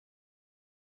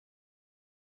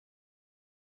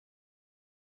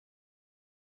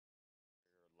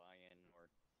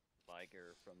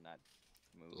Liger from that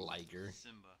movie. Liger.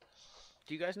 Simba.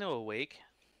 Do you guys know Awake?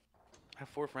 I have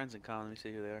 4 friends in common. Let me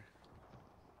see who they are.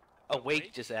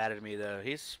 Awake just added me though.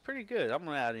 He's pretty good. I'm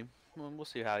gonna add him. We'll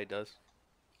see how he does.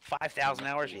 5,000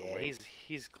 hours. Yeah,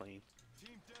 he's clean.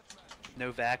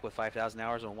 Novak with 5,000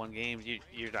 hours on 1 game.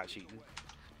 You're not cheating.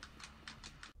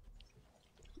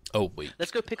 Oh wait.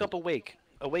 Let's go pick up Awake.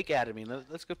 Awake added me.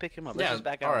 Let's go pick him up. Let's Yeah. just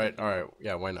back All out. right. All right.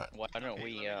 Yeah. Why not? Why don't Okay,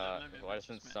 we? Why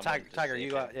doesn't someone Tiger, just you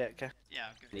say got yeah. Okay. Yeah.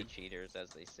 the Good. cheaters,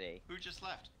 as they say? Who just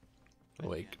left?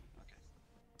 Awake.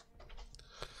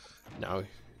 Okay.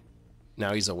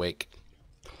 Now he's awake.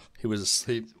 He was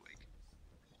asleep. He's awake.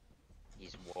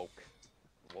 He's woke.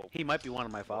 Woke. He might be one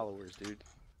of my followers, dude.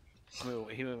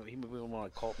 He might be one of my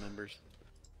cult members.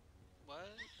 What?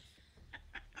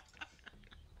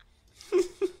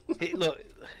 Hey, look,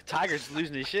 Tiger's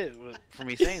losing his shit for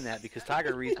me saying that because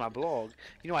Tiger reads my blog.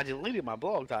 You know, I deleted my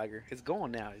blog, Tiger. It's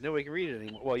gone now. Nobody can read it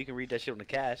anymore. Well, you can read that shit on the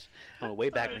cache on the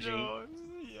Wayback Machine.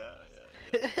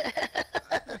 Yeah.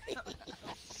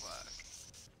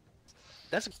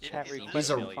 That's a chat He's request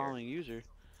a- from a following user.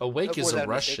 Awake Oh, is was a that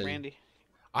mistake, Russian. Randy?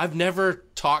 I've never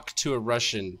talked to a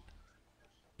Russian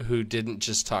who didn't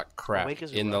just talk crap Awake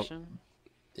is a in the. Russian?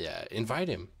 Yeah. Invite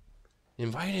him.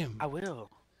 Invite him. I will.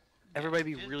 Everybody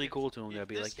be really cool to him. They'll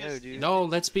be like, yo, dude. No,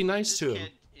 let's be nice This to him.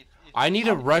 kid, if I need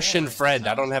a oh, Russian boy, friend. I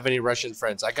sounds- don't have any Russian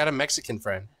friends. I got a Mexican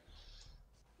friend.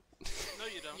 No,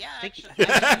 you don't. Yeah, I think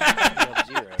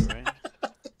actually, you have 0, right?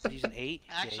 He's an 8.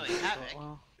 Actually, yeah, Havoc.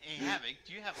 well, hey, Havoc,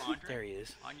 do you have Andre there he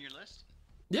is. on your list?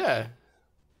 Yeah.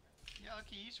 Yeah,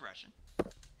 okay, he's Russian.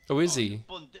 Oh, is he?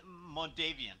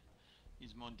 Moldavian.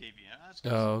 He's Moldavian. That's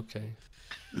good. Oh, okay.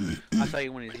 I'll tell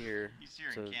you when he's here. He's here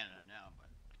so in Canada now,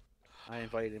 but I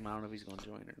invited him. I don't know if he's gonna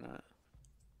join or not.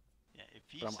 yeah, if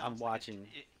he But I'm sounds watching.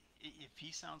 Like if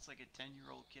he sounds like a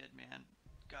 10-year-old kid, man,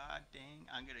 god dang,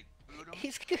 I'm gonna boot him.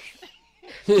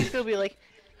 He's gonna be like,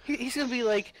 he's gonna be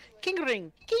like, King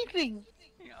Ring, King Ring.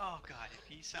 Oh god, if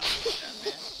he sounds like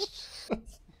that, man.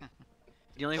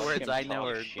 The only Fuck words him, I know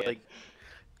talk are shit. like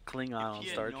Klingon on If he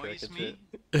Star Trek. annoys That's me,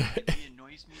 it. he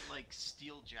annoys me like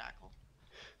Steel Jackal.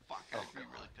 Fuck, I'd be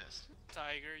really pissed.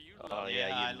 Tiger, you Oh, love yeah,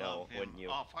 I you know, love him. wouldn't you?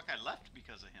 Oh fuck, I left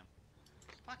because of him.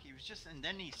 Fuck, he was just, and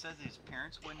then he says his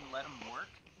parents wouldn't let him work.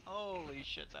 Holy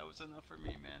shit, that was enough for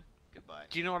me, man. Goodbye.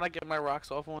 Do you know what I get my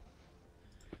rocks off on?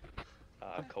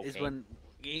 Cocaine. Is when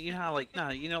you know how like no,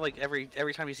 you know like every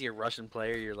time you see a Russian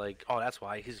player, you're like, oh, that's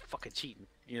why he's fucking cheating.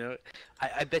 You know,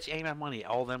 I bet you ain't my money.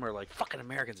 All of them are like fucking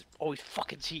Americans, always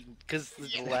fucking cheating because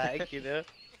the lag. You know,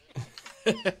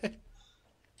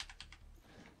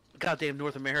 goddamn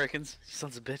North Americans,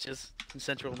 sons of bitches, and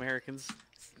Central Americans.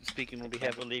 Speaking on I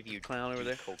behalf can't of believe you clown over do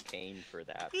there. cocaine for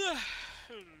that.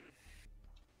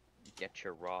 Get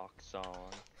your rocks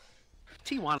on.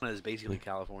 Tijuana is basically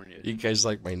California. You guys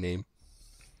like my name?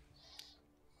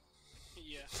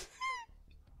 Yeah.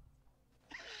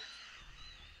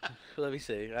 Let me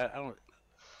see. I don't.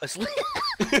 Asleep.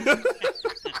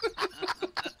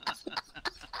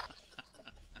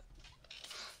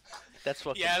 That's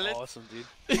fucking Yeah, let's- awesome,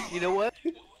 dude. You know what?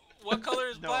 What color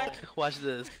is No. black? Watch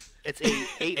this. It's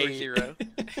 8 or 0.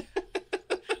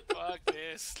 Fuck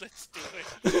this. Let's do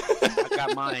it. I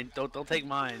got mine. Don't take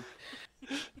mine.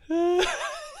 Oh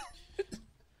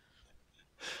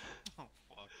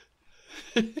fuck.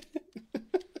 I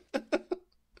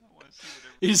wanna see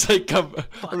whatever. He's like,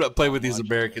 I'm not playing with these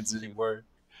Americans anymore.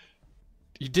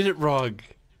 You did it wrong.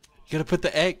 You gotta put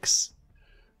the X.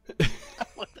 God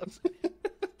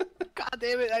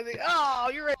damn it! I think. Oh,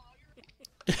 you're right.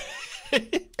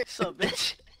 So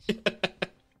bitch.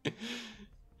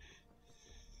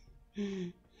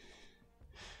 You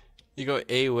go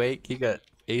A wake, you got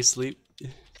A sleep.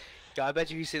 God, I bet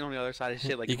you he's sitting on the other side of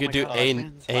shit. Like You oh could my do God, A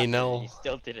man. A You no.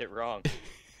 still did it wrong.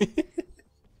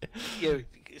 Yo,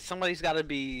 somebody's got to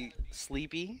be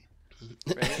sleepy,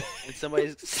 right? And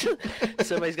somebody's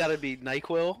got to be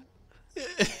Nyquil,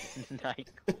 Nice.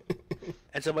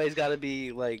 and somebody's got to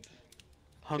be like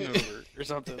hungover or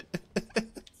something.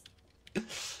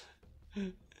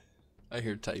 I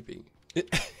hear typing.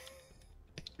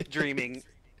 Dreaming.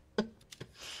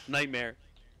 Nightmare.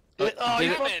 Oh, Oh, did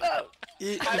you it- fucked up.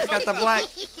 You forgot the black.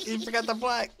 You forgot the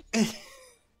black. Damn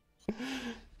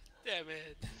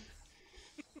it.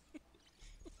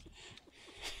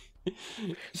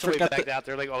 Somebody Forgot backed the- out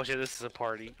there like, oh shit, this is a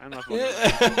party. I'm not going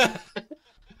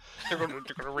they're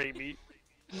gonna rape me.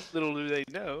 Little do they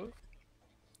know.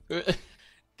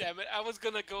 Damn it. I was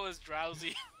gonna go as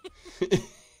drowsy.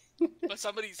 But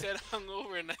somebody said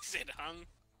hungover and I said hung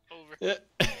over.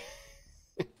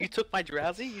 You took my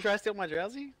drowsy? You try to steal my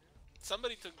drowsy?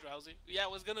 Somebody took drowsy. Yeah, I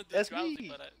was gonna do That's drowsy, me.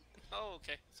 but I... Oh,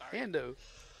 okay. Sorry. Ando.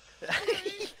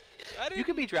 You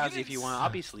can be drowsy if you want. I'll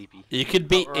be sleepy. You could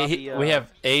be. Or I'll be, we have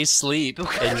a sleep,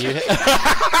 and you.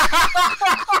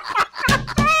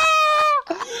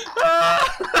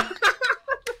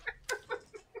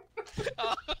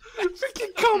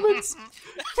 Freaking comments.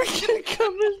 Freaking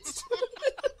comments.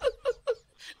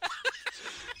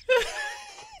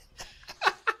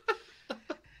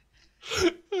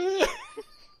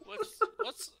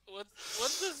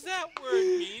 What does that word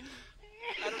mean?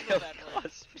 I don't know Bill that word.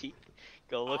 Cosby.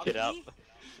 Go look it up. Cosby?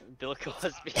 Bill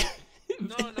Cosby.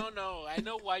 No. I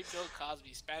know White Bill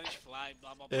Cosby, Spanish Fly,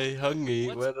 blah blah blah. Hey, hungry.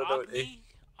 What's What about Ogni?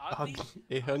 Ogni?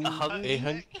 Hey, hungry. Hungry? Hey,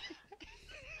 hungry.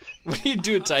 What are you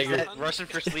doing, Is Tiger? that Russian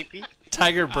for sleepy?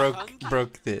 Tiger broke hungry?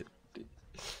 it.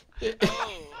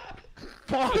 Oh,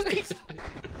 Hungry?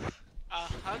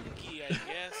 hungry, I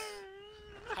guess.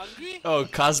 Hungry? Oh,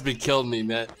 Cosby killed me,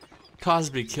 man.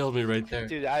 Cosby killed me right there.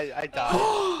 Dude, I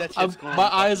died. That shit's going My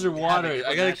to eyes are fucking watering. havoc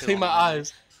I for gotta National clean my Night.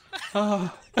 eyes.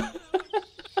 Oh.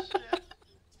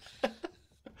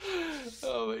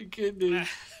 Oh my goodness.